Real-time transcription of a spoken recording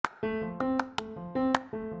And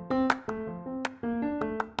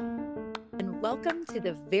welcome to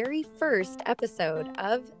the very first episode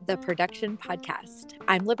of the Production Podcast.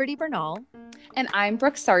 I'm Liberty Bernal. And I'm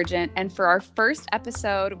Brooke Sargent. And for our first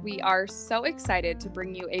episode, we are so excited to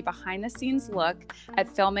bring you a behind-the-scenes look at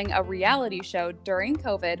filming a reality show during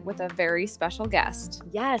COVID with a very special guest.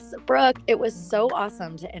 Yes, Brooke, it was so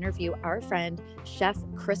awesome to interview our friend, Chef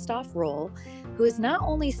Christophe Rull, who has not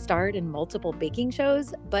only starred in multiple baking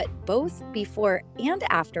shows, but both before and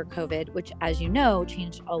after COVID, which, as you know,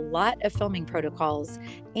 changed a lot of filming protocols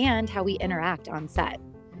and how we interact on set.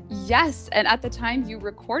 Yes, and at the time you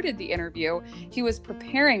recorded the interview, he was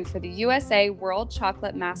preparing for the USA World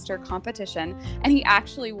Chocolate Master competition, and he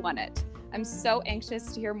actually won it. I'm so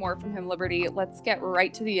anxious to hear more from him, Liberty. Let's get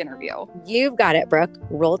right to the interview. You've got it, Brooke.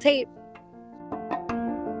 Roll tape.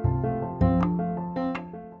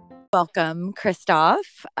 Welcome,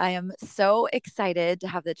 Christophe. I am so excited to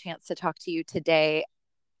have the chance to talk to you today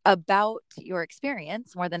about your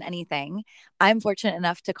experience more than anything. I'm fortunate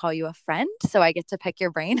enough to call you a friend, so I get to pick your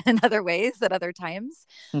brain in other ways at other times.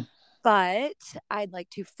 But I'd like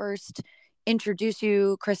to first introduce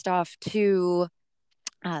you, Christophe, to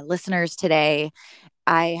listeners today.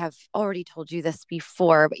 I have already told you this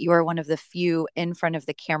before, but you are one of the few in front of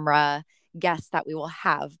the camera guests that we will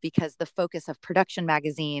have, because the focus of Production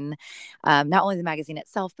Magazine, not only the magazine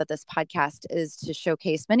itself, but this podcast, is to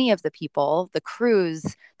showcase many of the people, the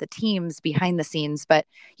crews, the teams behind the scenes. But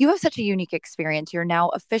you have such a unique experience. You're now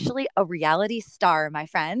officially a reality star, my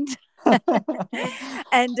friend.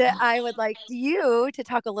 And I would like you to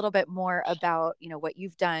talk a little bit more about, what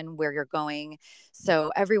you've done, where you're going.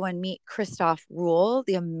 So everyone meet Christophe Rull,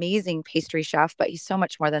 the amazing pastry chef, but he's so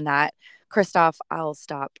much more than that. Christophe, I'll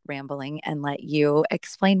stop rambling and let you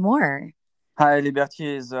explain more. Hi,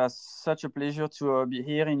 Liberty. It's such a pleasure to be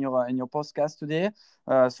here in your podcast today.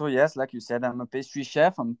 So yes, like you said, I'm a pastry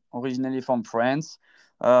chef. I'm originally from France.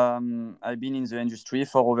 I've been in the industry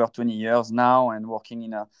for over 20 years now and working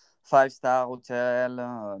in a 5-star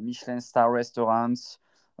hotel, Michelin star restaurants,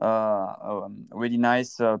 really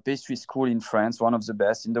nice pastry school in France, one of the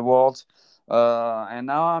best in the world. And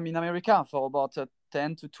now I'm in America for about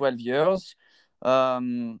 10 to 12 years.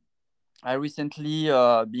 I recently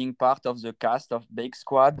being part of the cast of Bake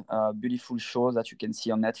Squad, a beautiful show that you can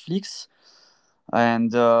see on Netflix.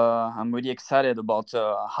 And I'm really excited about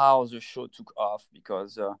how the show took off,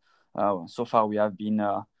 because so far we have been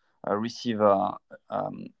receive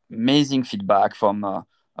amazing feedback from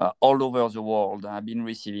all over the world. I've been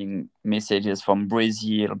receiving messages from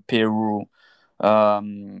Brazil, Peru,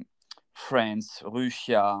 France,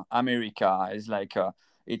 Russia, America. It's like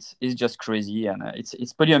it's just crazy, and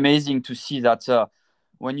it's pretty amazing to see that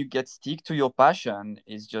when you get stick to your passion,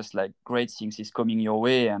 it's just like great things is coming your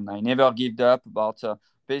way. And I never give up about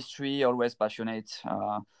pastry, always passionate,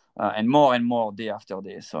 and more day after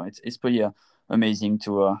day. So it's pretty amazing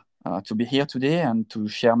to be here today and to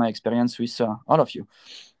share my experience with all of you.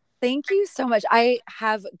 Thank you so much. I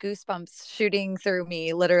have goosebumps shooting through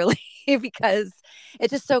me, literally, because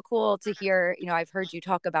it's just so cool to hear. I've heard you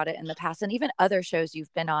talk about it in the past and even other shows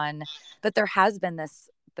you've been on, but there has been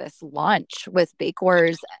this launch with Bake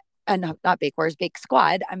Wars, and not Bake Wars, Bake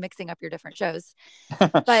Squad. I'm mixing up your different shows,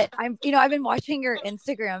 but I've been watching your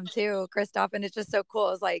Instagram too, Christophe, and it's just so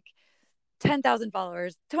cool. It's like 10,000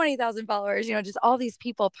 followers, 20,000 followers, just all these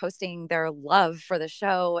people posting their love for the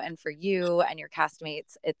show and for you and your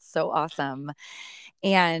castmates. It's so awesome.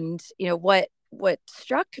 And, what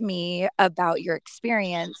struck me about your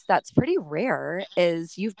experience that's pretty rare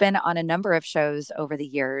is you've been on a number of shows over the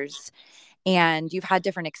years, and you've had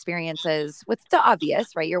different experiences with the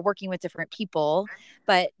obvious, right? You're working with different people,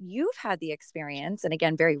 but you've had the experience, and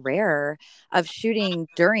again, very rare, of shooting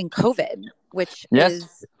during COVID, which Yes.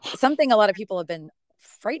 is something a lot of people have been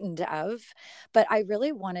frightened of. But I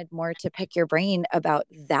really wanted more to pick your brain about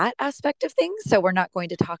that aspect of things. So we're not going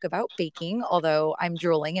to talk about baking, although I'm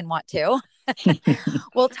drooling and want to.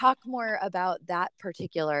 We'll talk more about that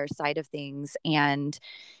particular side of things. And,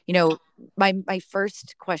 my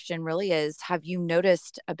first question really is, have you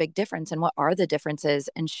noticed a big difference? And what are the differences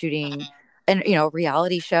in shooting a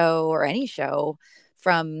reality show or any show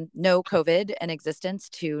from no COVID in existence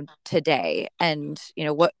to today? And,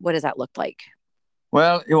 what does that look like?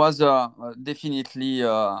 Well, it was definitely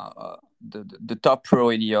the top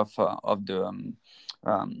priority of the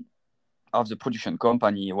production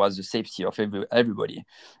company was the safety of everybody.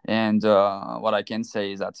 And what I can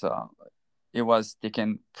say is that it was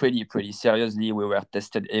taken pretty seriously. We were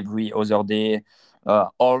tested every other day.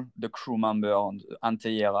 All the crew members on the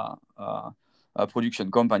entire production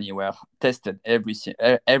company were tested every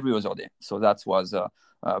other day. So that was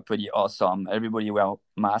pretty awesome. Everybody wear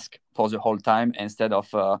mask for the whole time instead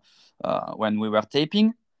of when we were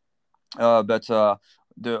taping. But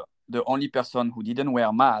the only person who didn't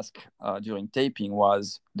wear mask during taping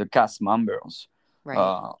was the cast members. Right.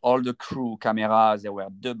 All the crew, cameras, they were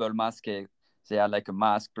double masked. They had like a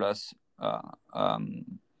mask plus how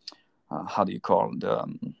do you call the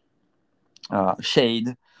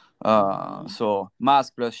shade. So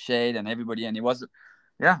mask plus shade and everybody, and it was,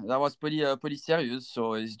 yeah, that was pretty serious.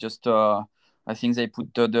 So it's just I think they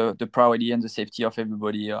put the priority and the safety of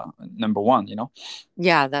everybody number one, you know.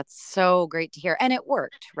 Yeah, that's so great to hear. And it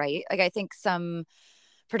worked, right? Like I think some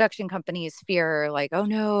production companies fear like, oh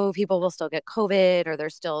no, people will still get COVID or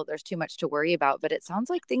there's too much to worry about. But it sounds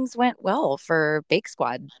like things went well for Bake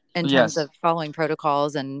Squad in terms Yes, of following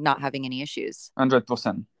protocols and not having any issues.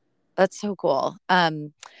 100%. That's so cool.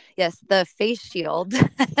 Yes, the face shield.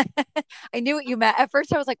 I knew what you meant. At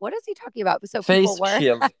first I was like, what is he talking about? So people Face were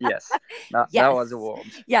shield, yes, that yes. was the word.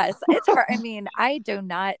 Yes, it's hard. I mean, I do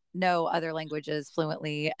not know other languages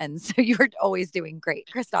fluently, and so you're always doing great,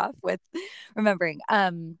 Christophe, with remembering.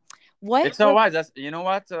 What It's all right. That's, you know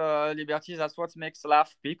what, Liberty. That's what makes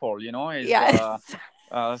laugh people. You know, is yes.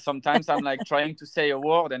 sometimes I'm like trying to say a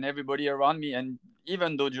word and everybody around me, and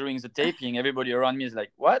even though during the taping, everybody around me is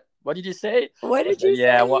like, "What? What did you say?" What I was did like, you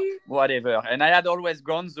 "Yeah, say? whatever." And I had always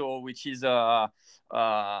Gonzo, which is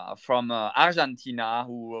from Argentina,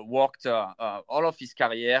 who worked all of his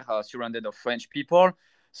career surrounded of French people.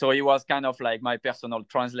 So he was kind of like my personal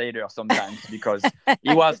translator sometimes because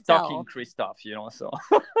he I was could talking tell. Christophe, you know. So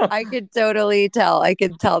I could totally tell. I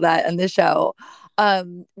could tell that in the show.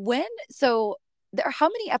 When so there how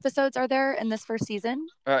many episodes are there in this first season?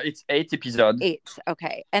 it's 8 episodes. 8.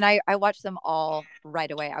 Okay. And I watched them all right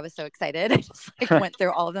away. I was so excited. I just like went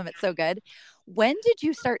through all of them. It's so good. When did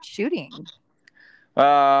you start shooting?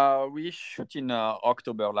 We shoot in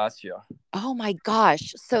October last year. Oh my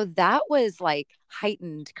gosh. So that was like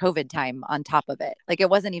heightened COVID time on top of it. Like it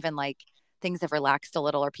wasn't even like things have relaxed a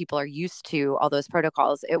little or people are used to all those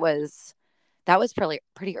protocols. It was that was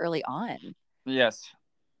pretty early on. Yes.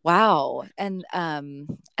 Wow. And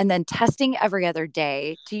then testing every other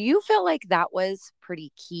day. Do you feel like that was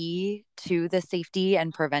pretty key to the safety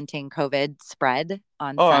and preventing COVID spread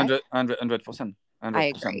on Oh, set? 100%.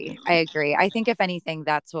 I 100%. agree. I agree. I think if anything,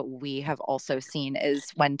 that's what we have also seen is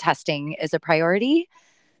when testing is a priority,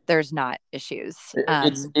 there's not issues.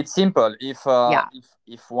 It's simple. Yeah.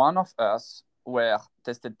 If one of us were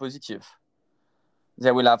tested positive,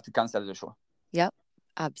 they will have to cancel the show. Yep.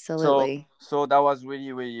 So Absolutely. so that was really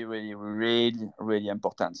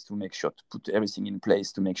important to make sure to put everything in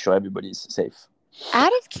place to make sure everybody's safe.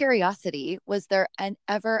 Out of curiosity, was there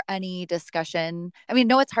ever any discussion? I mean,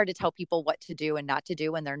 no, it's hard to tell people what to do and not to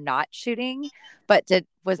do when they're not shooting, but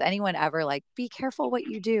was anyone ever like, be careful what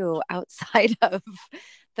you do outside of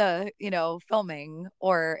filming,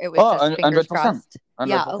 or it was Oh, just fingers 100%. crossed?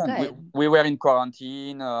 Yeah. Oh, 100%. good. We were in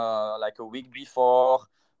quarantine like a week before,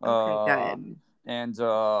 Okay, uh, good. and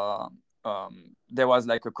there was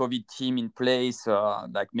like a COVID team in place,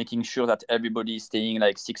 like making sure that everybody is staying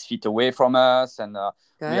like 6 feet away from us, and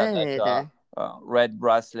we had like Good. red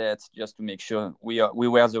bracelets just to make sure we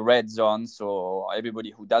were the red zone, so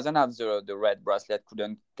everybody who doesn't have the red bracelet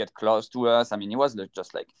couldn't get close to us. I mean, it was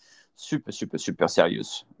just like super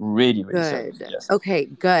serious, really serious. Good. Yes. Okay,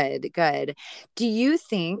 good. Do you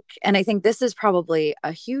think, and I think this is probably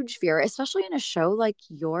a huge fear, especially in a show like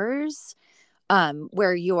yours,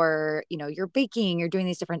 where you're baking, you're doing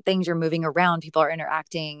these different things, you're moving around, people are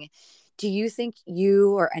interacting. Do you think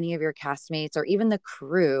you or any of your castmates or even the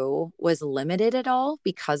crew was limited at all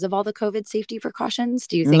because of all the COVID safety precautions?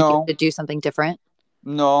 Do you think you No, had to do something different?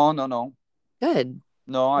 no. Good.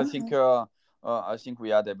 No, Okay. I think we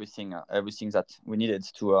had everything that we needed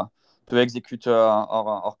to execute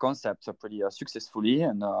our concept pretty successfully,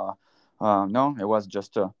 and no, it was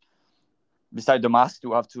just beside the mask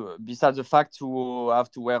to have to besides the fact to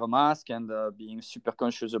have to wear a mask and being super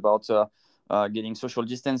conscious about getting social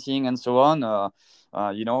distancing and so on.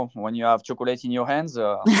 When you have chocolate in your hands,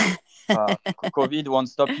 COVID won't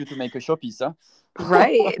stop you to make a showpiece. Huh?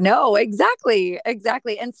 Right. No, exactly.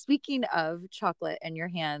 And speaking of chocolate in your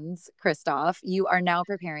hands, Christophe, you are now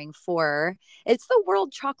preparing for it's the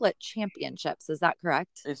World Chocolate Championships. Is that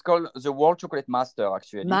correct? It's called the World Chocolate Master,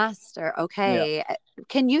 actually. Master. Yeah. Okay.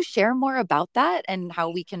 Can you share more about that and how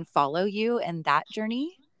we can follow you in that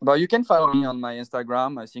journey? But you can follow me on my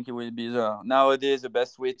Instagram. I think it will be nowadays the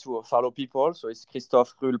best way to follow people. So it's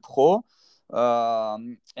Christophe Rull Pro.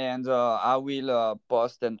 And I will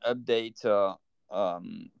post and update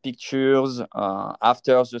pictures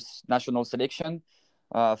after the national selection.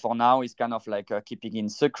 For now, it's kind of like keeping in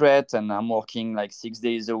secret, and I'm working like 6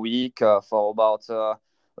 days a week for about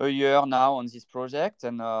a year now on this project.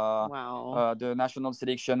 And Wow. the national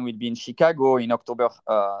selection will be in Chicago in October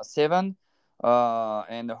 7.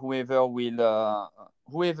 And whoever win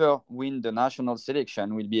the national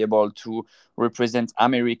selection will be able to represent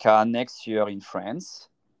America next year in France.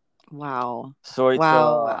 Wow. So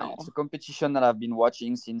Wow. it's a competition that I've been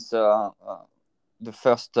watching since the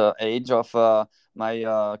first age of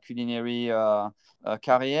my culinary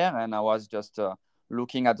career, and I was just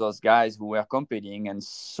looking at those guys who were competing, and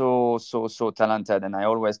so talented. And I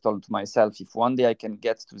always told myself, if one day I can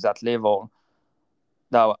get to that level,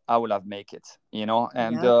 that I will have make it, Yep.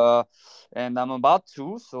 and I'm about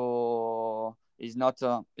to. So it's not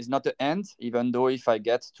the end, even though if I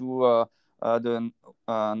get to the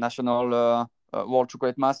national World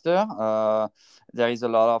Chocolate Master, there is a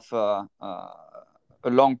lot of a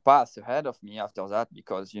long path ahead of me after that,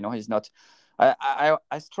 because he's not.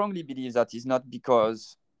 I strongly believe that it's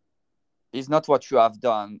not what you have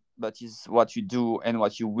done, but it's what you do and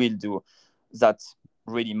what you will do that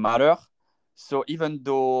really matter. So even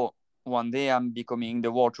though one day I'm becoming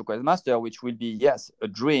the World Chocolate Master, which will be, yes, a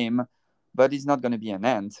dream, but it's not going to be an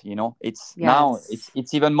end. It's now Yes.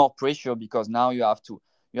 it's even more pressure, because now you have to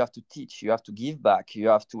teach, you have to give back, you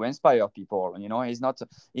have to inspire people.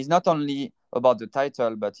 It's not only about the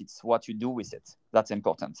title, but it's what you do with it. That's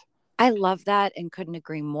important. I love that and couldn't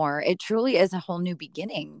agree more. It truly is a whole new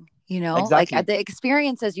beginning, like Exactly. the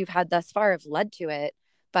experiences you've had thus far have led to it.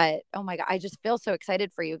 But oh my God, I just feel so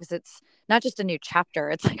excited for you because it's not just a new chapter,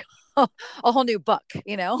 it's like a whole new book.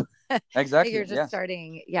 Exactly. You're just Yes.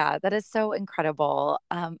 starting. Yeah, that is so incredible.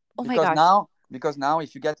 Oh my because gosh. now because now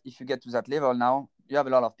if you get to that level, now you have a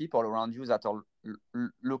lot of people around you that are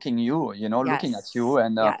looking at you, Yes.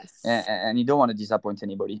 and Yes. and you don't want to disappoint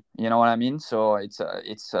anybody, you know what I mean? So it's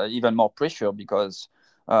even more pressure, because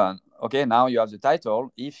okay, now you have the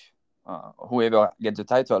title, if whoever gets the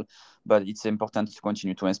title, but it's important to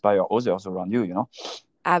continue to inspire others around you.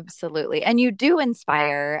 Absolutely. And you do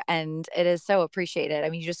inspire, and it is so appreciated. I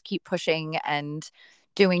mean, you just keep pushing and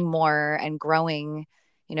doing more and growing,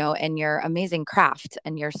 in your amazing craft,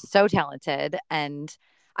 and you're so talented. And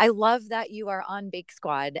I love that you are on Bake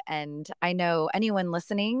Squad. And I know anyone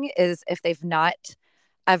listening is, if they've not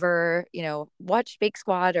ever, watched Bake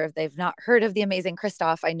Squad, or if they've not heard of the amazing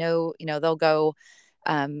Christophe, I know, they'll go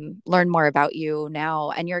learn more about you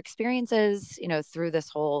now and your experiences, through this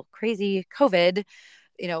whole crazy COVID,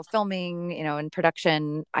 filming, and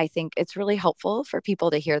production. I think it's really helpful for people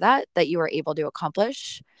to hear that you were able to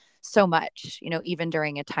accomplish so much, even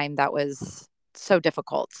during a time that was so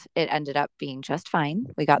difficult. It ended up being just fine.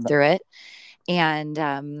 We got through it. And,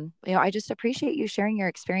 I just appreciate you sharing your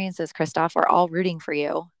experiences, Christophe. We're all rooting for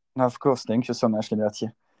you. Of course. Thank you so much, Liberty.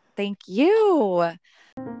 Thank you.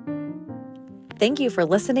 Thank you for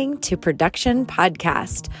listening to Production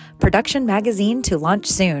Podcast, Production Magazine to launch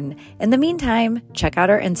soon. In the meantime, check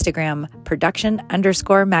out our Instagram,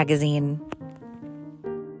 production_magazine.